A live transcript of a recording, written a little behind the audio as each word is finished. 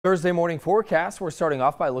Thursday morning forecast. We're starting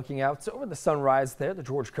off by looking out over the sunrise there. The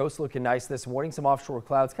Georgia coast looking nice this morning. Some offshore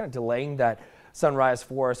clouds kind of delaying that sunrise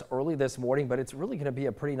for us early this morning, but it's really going to be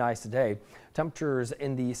a pretty nice day. Temperatures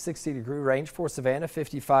in the 60-degree range for Savannah,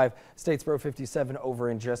 55, Statesboro 57 over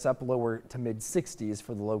in Jessup, lower to mid 60s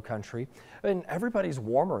for the low country. And everybody's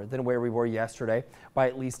warmer than where we were yesterday by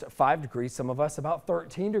at least 5 degrees. Some of us about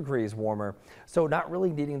 13 degrees warmer. So not really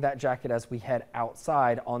needing that jacket as we head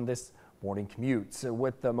outside on this morning commutes.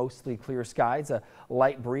 With the mostly clear skies, a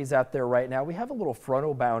light breeze out there right now. We have a little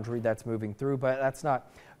frontal boundary that's moving through, but that's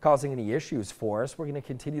not causing any issues for us. We're going to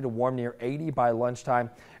continue to warm near 80 by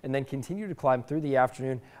lunchtime and then continue to climb through the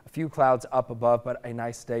afternoon. A few clouds up above, but a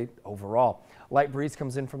nice day overall. Light breeze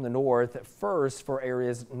comes in from the north at first for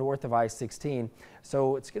areas north of I-16.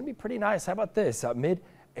 So it's going to be pretty nice. How about this? Mid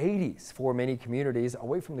 80s for many communities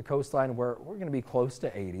away from the coastline where we're going to be close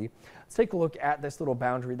to 80. Let's take a look at this little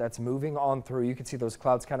boundary that's moving on through. You can see those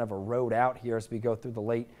clouds kind of erode out here as we go through the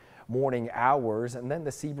late morning hours, and then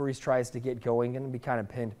the sea breeze tries to get going and be kind of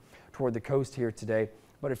pinned toward the coast here today.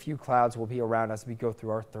 But a few clouds will be around as we go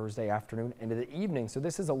through our Thursday afternoon into the evening. So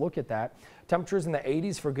this is a look at that. Temperatures in the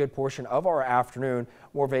 80s for a good portion of our afternoon.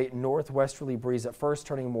 More of a northwesterly breeze at first,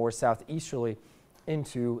 turning more southeasterly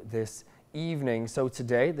into this evening. So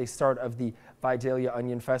today, the start of the Vidalia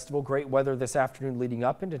Onion Festival. Great weather this afternoon leading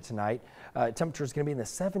up into tonight. Temperature is going to be in the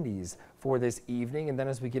 70s for this evening. And then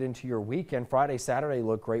as we get into your weekend, Friday, Saturday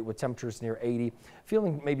look great with temperatures near 80.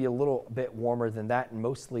 Feeling maybe a little bit warmer than that and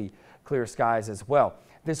mostly clear skies as well.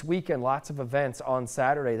 This weekend, lots of events on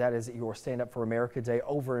Saturday. That is your Stand Up for America Day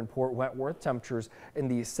over in Port Wentworth. Temperatures in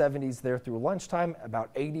the 70s there through lunchtime,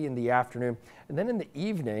 about 80 in the afternoon. And then in the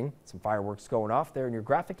evening, some fireworks going off there in your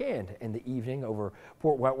graphic and in the evening over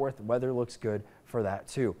Port Wentworth. Weather looks good for that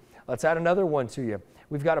too. Let's add another one to you.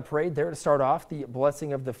 We've got a parade there to start off. The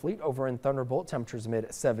Blessing of the Fleet over in Thunderbolt. Temperatures mid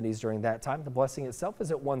 70s during that time. The Blessing itself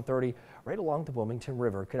is at 1:30 right along the Wilmington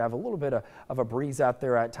River. Could have a little bit of a breeze out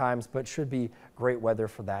there at times, but should be great weather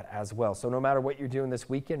for that as well. So no matter what you're doing this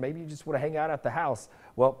weekend, maybe you just want to hang out at the house.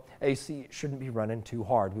 Well, AC shouldn't be running too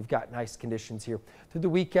hard. We've got nice conditions here through the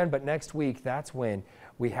weekend, but next week, that's when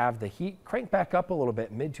we have the heat crank back up a little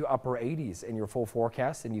bit, mid to upper 80s in your full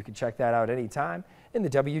forecast, and you can check that out anytime in the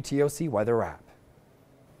WTOC weather app.